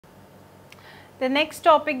The next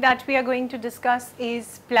topic that we are going to discuss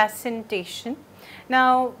is placentation.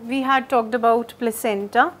 Now, we had talked about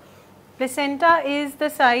placenta. Placenta is the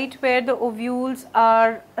site where the ovules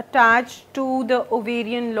are attached to the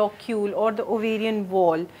ovarian locule or the ovarian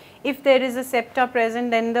wall. If there is a septa present,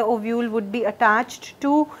 then the ovule would be attached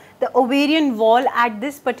to the ovarian wall at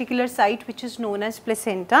this particular site, which is known as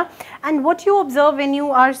placenta. And what you observe when you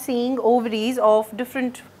are seeing ovaries of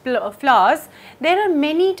different flowers, there are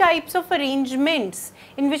many types of arrangements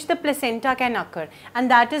in which the placenta can occur, and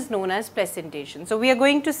that is known as placentation. So, we are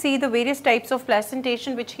going to see the various types of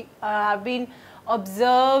placentation which have been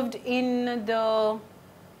observed in the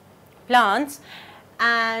plants.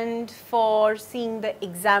 And for seeing the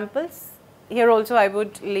examples, here also I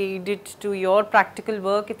would lead it to your practical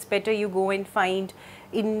work. It's better you go and find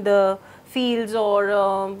in the fields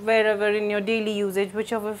or wherever in your daily usage,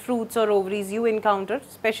 whichever fruits or ovaries you encounter,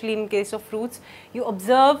 especially in case of fruits, you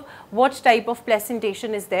observe what type of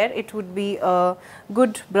placentation is there. It would be a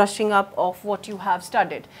good brushing up of what you have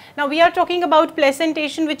studied. Now, we are talking about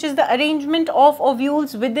placentation, which is the arrangement of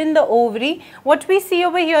ovules within the ovary. What we see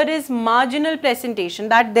over here is marginal placentation,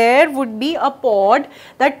 that there would be a pod,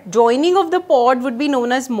 that joining of the pod would be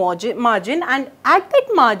known as margin, and at that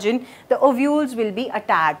margin the ovules will be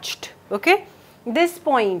attached. Okay, this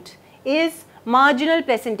point is marginal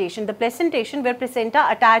placentation. The placentation where placenta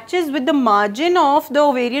attaches with the margin of the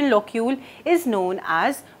ovarian locule is known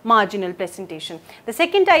as marginal placentation. The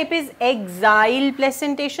second type is axial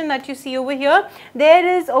placentation that you see over here. There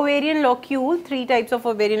is ovarian locule, 3 types of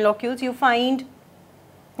ovarian locules. You find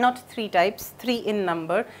not 3 types, 3 in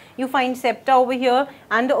number. You find septa over here,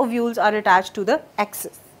 and the ovules are attached to the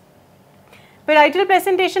axis. Parietal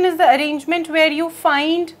placentation is the arrangement where you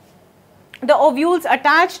find the ovules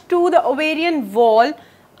attached to the ovarian wall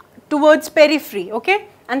towards periphery, okay,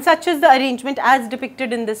 and such is the arrangement as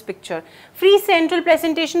depicted in this picture. Free central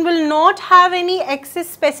placentation will not have any axis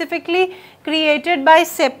specifically created by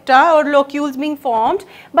septa or locules being formed,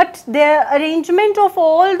 but the arrangement of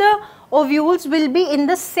all the ovules will be in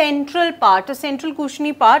the central part, a central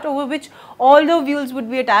cushiony part over which all the ovules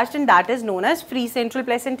would be attached, and that is known as free central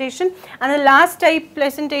placentation. And the last type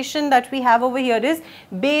placentation that we have over here is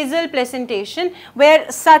basal placentation,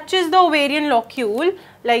 where such is the ovarian locule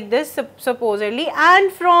like this supposedly,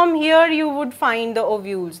 and from here you would find the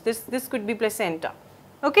ovules. This could be placenta.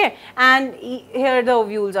 Okay, and here the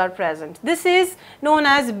ovules are present. This is known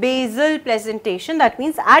as basal placentation. That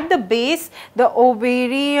means at the base the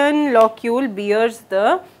ovarian locule bears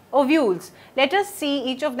the ovules. Let us see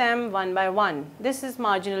each of them one by one. This is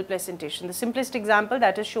marginal placentation. The simplest example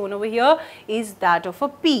that is shown over here is that of a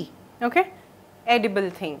pea. Okay,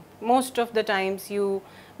 edible thing. Most of the times you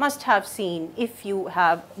must have seen if you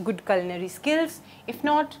have good culinary skills. If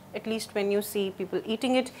not, at least when you see people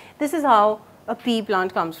eating it, this is how a pea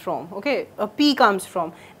plant comes from. Okay, a pea comes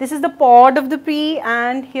from. This is the pod of the pea,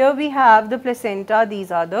 and here we have the placenta.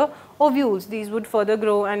 These are the ovules. These would further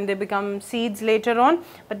grow and they become seeds later on,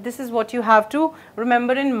 but this is what you have to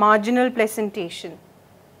remember in marginal placentation.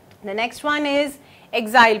 The next one is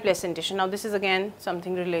axial placentation. Now, this is again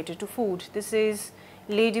something related to food. This is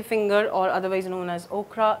ladyfinger, or otherwise known as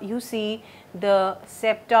okra. You see the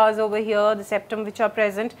septas over here, the septum which are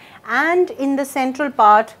present, and in the central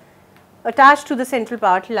part, attached to the central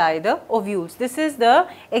part, lie the ovules. This is the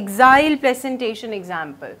axial placentation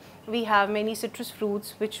example. We have many citrus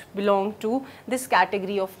fruits which belong to this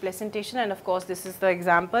category of placentation, and of course this is the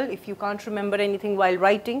example. If you can't remember anything while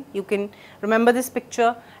writing, you can remember this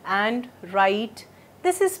picture and write.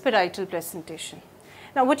 This is parietal placentation.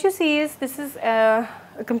 Now, what you see is this is a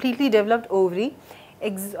completely developed ovary,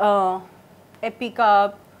 epicarp,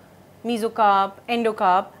 mesocarp,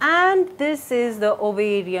 endocarp, and this is the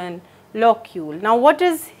ovarian locule. Now, what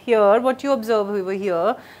is here, what you observe over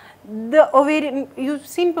here, the ovarian, you've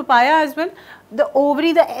seen papaya as well, the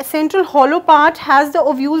ovary, the central hollow part has the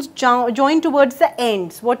ovules joined towards the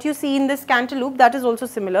ends. What you see in this cantaloupe, that is also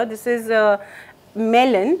similar. This is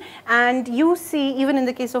melon, and you see even in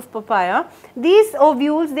the case of papaya, these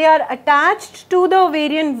ovules, they are attached to the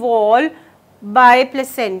ovarian wall by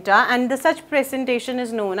placenta, and the such placentation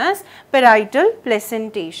is known as parietal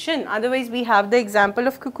placentation. Otherwise, we have the example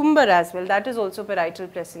of cucumber as well, that is also parietal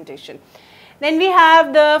placentation. Then we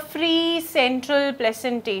have the free central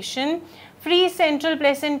placentation. Free central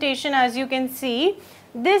placentation, as you can see,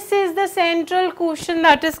 this is the central cushion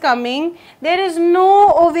that is coming. There is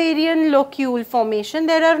no ovarian locule formation,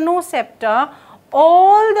 there are no septa.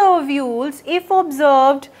 All the ovules, if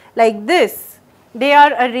observed like this, they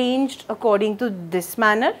are arranged according to this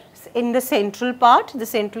manner, in the central part, the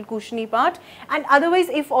central cushiony part, and otherwise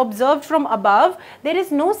if observed from above, there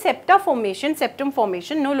is no septum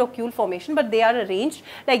formation, no locule formation, but they are arranged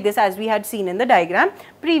like this as we had seen in the diagram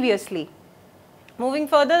previously. Moving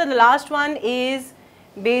further, the last one is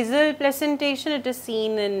basal placentation. It is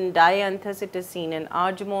seen in Dianthus, it is seen in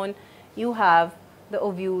Argemone. You have the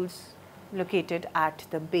ovules located at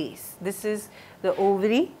the base. This is the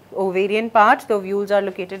ovarian part. The ovules are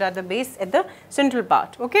located at the base, at the central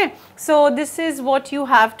part. Okay. So this is what you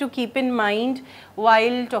have to keep in mind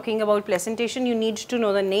while talking about placentation. You need to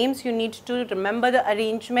know the names, you need to remember the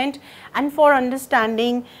arrangement, and for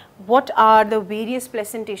understanding what are the various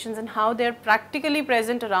placentations and how they are practically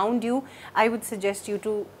present around you, I would suggest you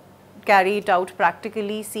to carry it out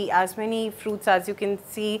practically, see as many fruits as you can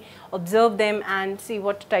see, observe them and see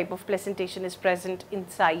what type of placentation is present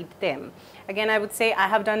inside them. Again, I would say I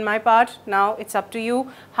have done my part. Now it's up to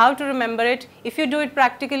you how to remember it. If you do it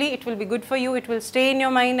practically, it will be good for you, it will stay in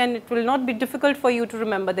your mind and it will not be difficult for you to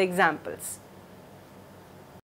remember the examples.